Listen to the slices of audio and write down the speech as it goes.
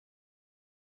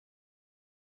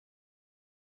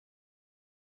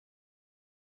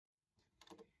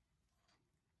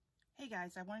Hey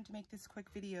guys, I wanted to make this quick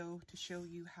video to show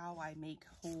you how I make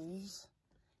holes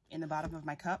in the bottom of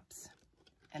my cups.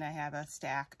 And I have a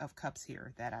stack of cups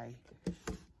here that I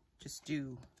just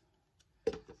do.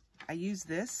 I use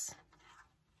this.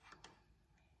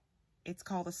 It's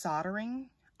called a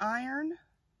soldering iron.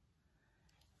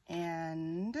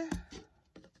 And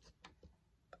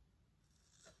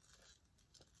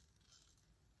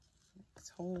makes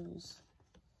holes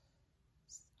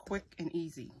quick and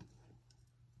easy.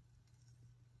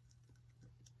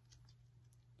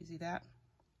 You see that?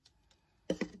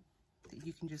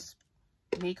 You can just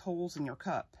make holes in your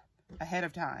cup ahead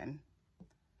of time.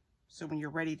 So when you're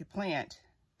ready to plant,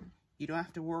 you don't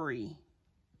have to worry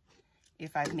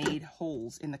if I've made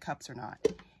holes in the cups or not.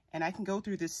 And I can go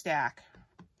through this stack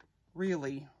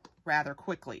really rather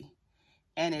quickly.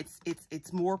 And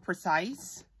it's more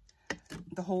precise.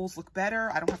 The holes look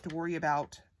better. I don't have to worry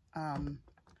about,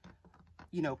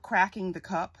 you know, cracking the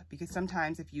cup, because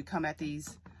sometimes if you come at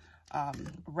these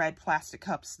red plastic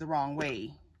cups the wrong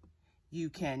way, you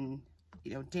can,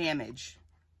 you know,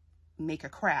 make a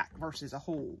crack versus a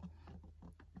hole.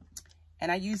 And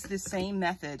I use this same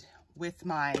method with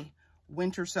my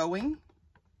winter sowing.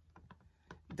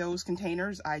 Those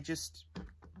containers, I just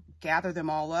gather them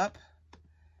all up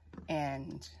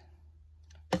and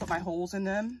put my holes in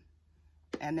them,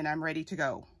 and then I'm ready to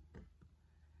go.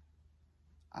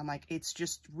 I'm like, it's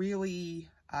just really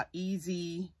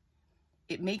easy.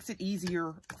 It makes it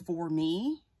easier for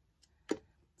me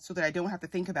so that I don't have to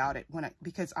think about it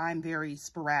because I'm very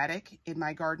sporadic in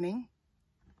my gardening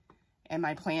and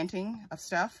my planting of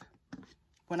stuff.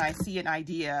 When I see an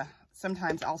idea,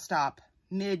 sometimes I'll stop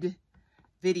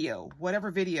mid-video,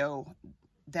 whatever video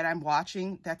that I'm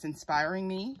watching that's inspiring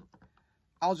me,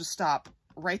 I'll just stop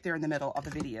right there in the middle of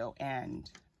the video and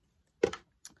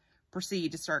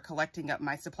proceed to start collecting up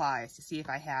my supplies to see if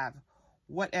I have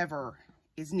whatever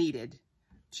is needed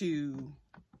to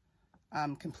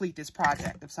complete this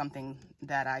project of something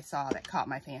that I saw that caught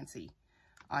my fancy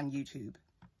on YouTube.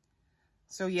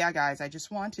 So yeah, guys, I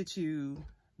just wanted to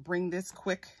bring this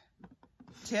quick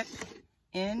tip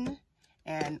in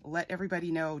and let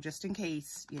everybody know, just in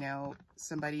case, you know,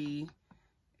 somebody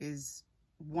is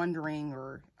wondering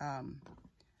or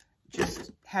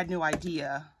just had no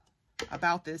idea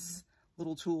about this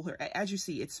little tool here. As you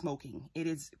see, it's smoking. It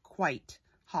is quite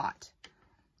hot.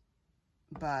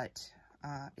 But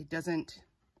it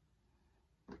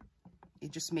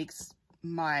just makes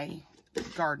my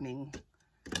gardening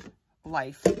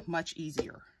life much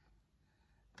easier.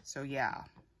 So yeah,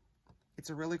 it's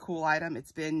a really cool item.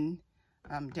 It's been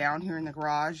down here in the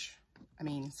garage,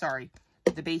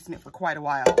 the basement, for quite a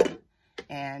while.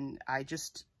 And I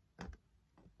just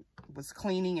was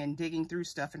cleaning and digging through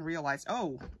stuff and realized,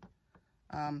 oh,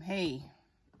 hey,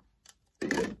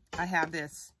 I have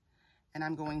this. And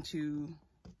I'm going to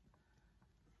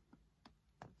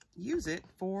use it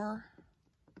for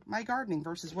my gardening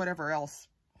versus whatever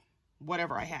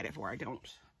I had it for. I don't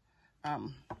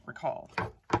recall.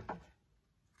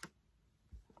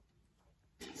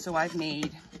 So I've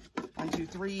made 1, 2,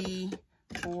 3,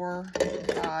 4,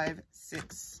 5,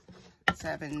 6,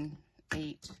 7,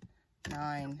 8,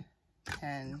 9,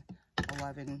 10,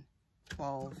 11,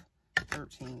 12,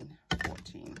 13,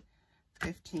 14,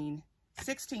 15,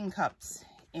 16 cups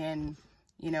in,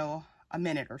 you know, a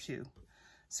minute or two.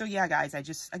 So yeah, guys, I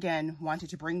just, again, wanted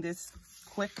to bring this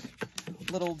quick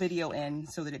little video in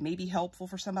so that it may be helpful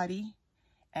for somebody.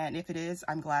 And if it is,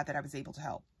 I'm glad that I was able to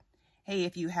help. Hey,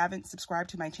 if you haven't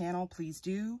subscribed to my channel, please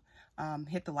do.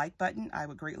 Hit the like button. I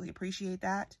would greatly appreciate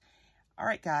that. All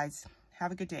right, guys,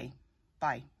 have a good day.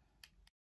 Bye.